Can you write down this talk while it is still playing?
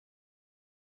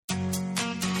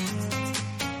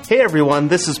Hey everyone,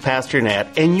 this is Pastor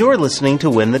Nat, and you're listening to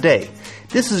Win the Day.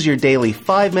 This is your daily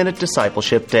 5-minute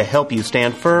discipleship to help you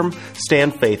stand firm,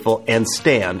 stand faithful, and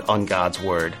stand on God's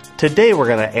Word. Today we're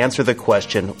going to answer the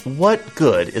question, what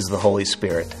good is the Holy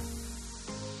Spirit?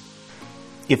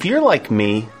 If you're like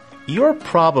me, you're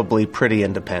probably pretty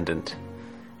independent.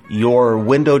 Your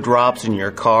window drops in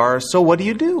your car, so what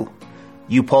do?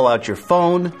 You pull out your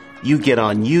phone, you get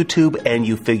on YouTube, and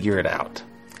you figure it out.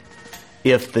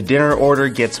 If the dinner order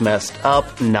gets messed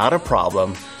up, not a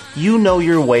problem. You know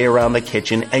your way around the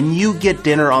kitchen and you get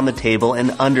dinner on the table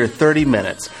in under 30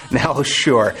 minutes. Now,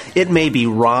 sure, it may be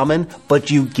ramen,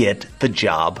 but you get the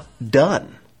job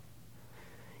done.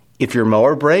 If your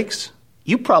mower breaks,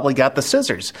 you probably got the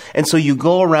scissors, and so you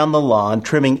go around the lawn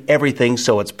trimming everything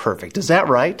so it's perfect. Is that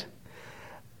right?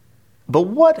 But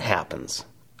what happens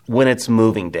when it's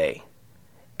moving day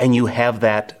and you have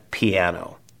that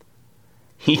piano?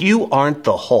 You aren't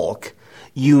the Hulk.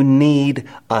 You need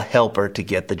a helper to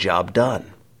get the job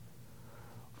done.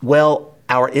 Well,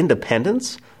 our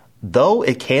independence, though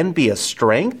it can be a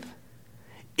strength,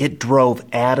 it drove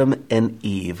Adam and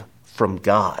Eve from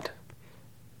God.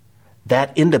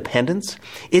 That independence,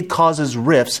 it causes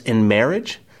rifts in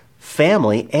marriage,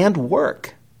 family, and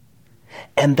work.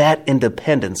 And that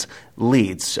independence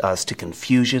leads us to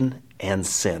confusion and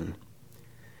sin.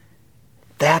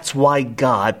 That's why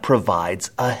God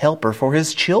provides a helper for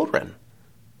His children.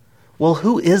 Well,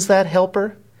 who is that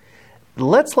helper?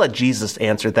 Let's let Jesus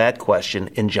answer that question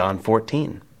in John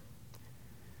 14.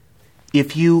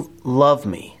 If you love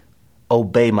me,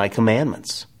 obey my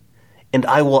commandments, and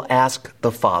I will ask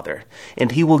the Father,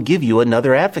 and He will give you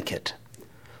another advocate,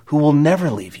 who will never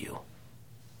leave you.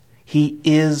 He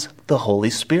is the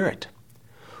Holy Spirit,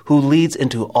 who leads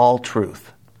into all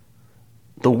truth.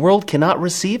 The world cannot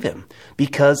receive Him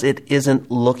because it isn't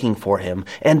looking for Him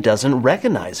and doesn't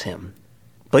recognize Him.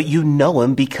 But you know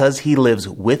Him because He lives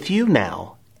with you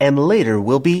now and later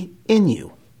will be in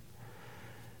you.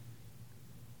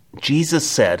 Jesus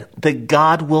said that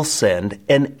God will send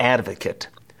an advocate.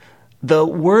 The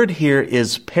word here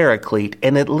is paraclete,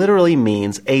 and it literally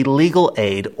means a legal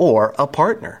aid or a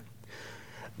partner.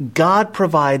 God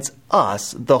provides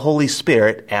us the Holy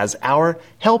Spirit as our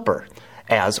helper,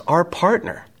 as our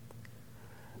partner.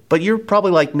 But you're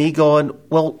probably like me going,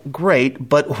 well, great,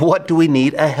 but what do we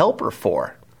need a helper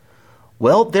for?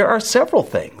 Well, there are several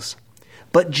things.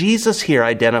 But Jesus here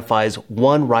identifies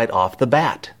one right off the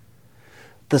bat.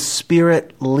 The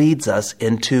Spirit leads us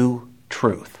into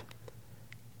truth.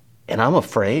 And I'm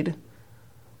afraid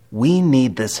we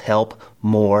need this help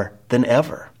more than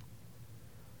ever.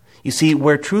 You see,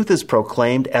 where truth is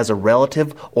proclaimed as a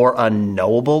relative or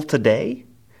unknowable today,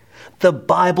 the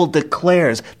Bible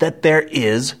declares that there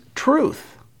is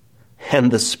truth.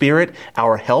 And the Spirit,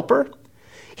 our helper,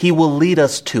 He will lead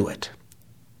us to it.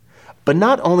 But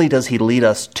not only does He lead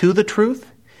us to the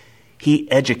truth, He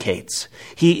educates,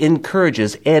 He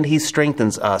encourages, and He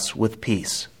strengthens us with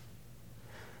peace.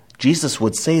 Jesus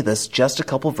would say this just a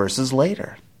couple verses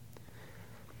later.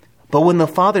 But when the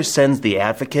Father sends the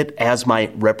advocate as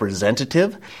my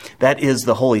representative, that is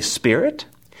the Holy Spirit,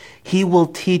 He will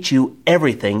teach you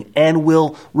everything and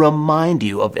will remind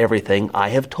you of everything I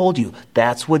have told you.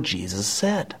 That's what Jesus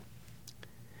said.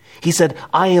 He said,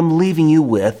 I am leaving you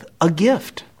with a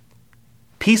gift,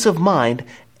 peace of mind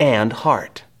and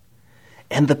heart.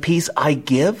 And the peace I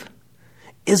give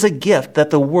is a gift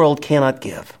that the world cannot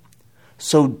give.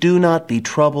 So do not be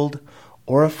troubled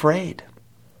or afraid.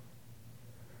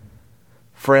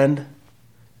 Friend,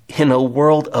 in a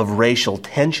world of racial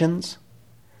tensions,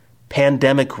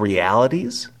 pandemic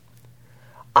realities,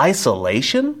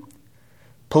 isolation,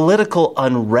 political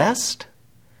unrest,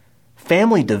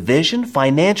 family division,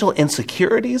 financial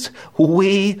insecurities,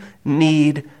 we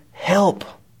need help.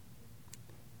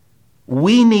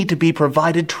 We need to be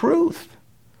provided truth.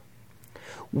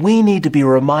 We need to be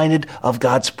reminded of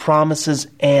God's promises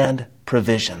and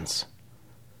provisions.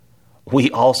 We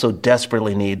also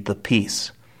desperately need the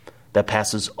peace that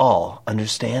passes all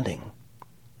understanding.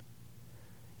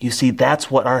 You see,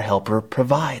 that's what our helper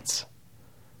provides.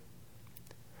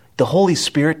 The Holy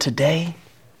Spirit today,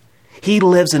 He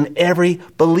lives in every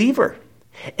believer,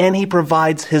 and He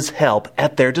provides His help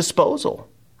at their disposal.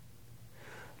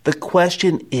 The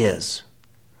question is,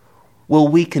 will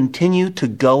we continue to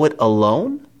go it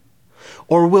alone,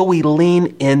 or will we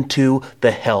lean into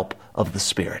the help of the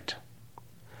Spirit?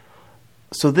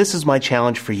 So this is my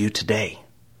challenge for you today.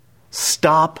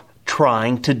 Stop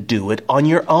trying to do it on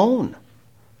your own.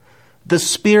 The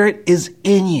Spirit is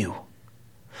in you.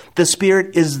 The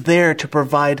Spirit is there to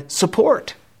provide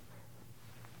support,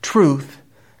 truth,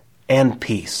 and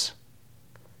peace.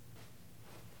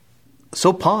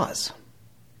 So pause.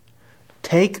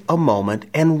 Take a moment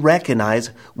and recognize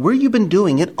where you've been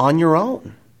doing it on your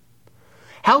own.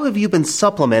 How have you been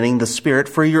supplementing the Spirit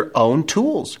for your own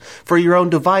tools, for your own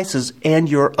devices, and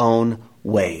your own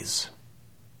ways?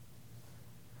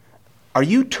 Are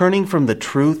you turning from the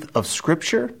truth of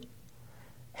Scripture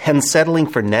and settling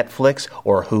for Netflix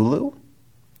or Hulu?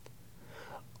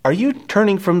 Are you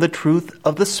turning from the truth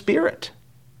of the Spirit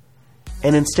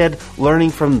and instead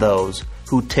learning from those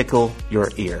who tickle your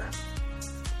ear?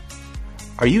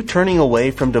 Are you turning away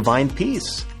from divine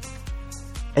peace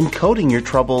and coding your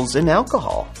troubles in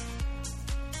alcohol,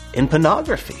 in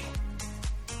pornography,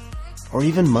 or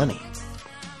even money?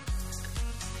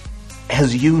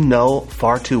 As you know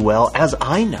far too well, as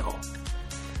I know,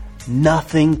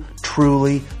 nothing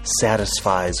truly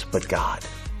satisfies but God.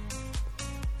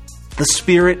 The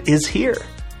Spirit is here,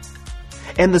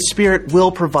 and the Spirit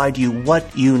will provide you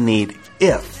what you need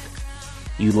if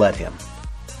you let Him.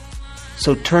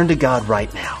 So turn to God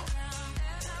right now,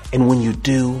 and when you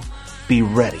do, be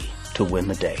ready to win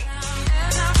the day.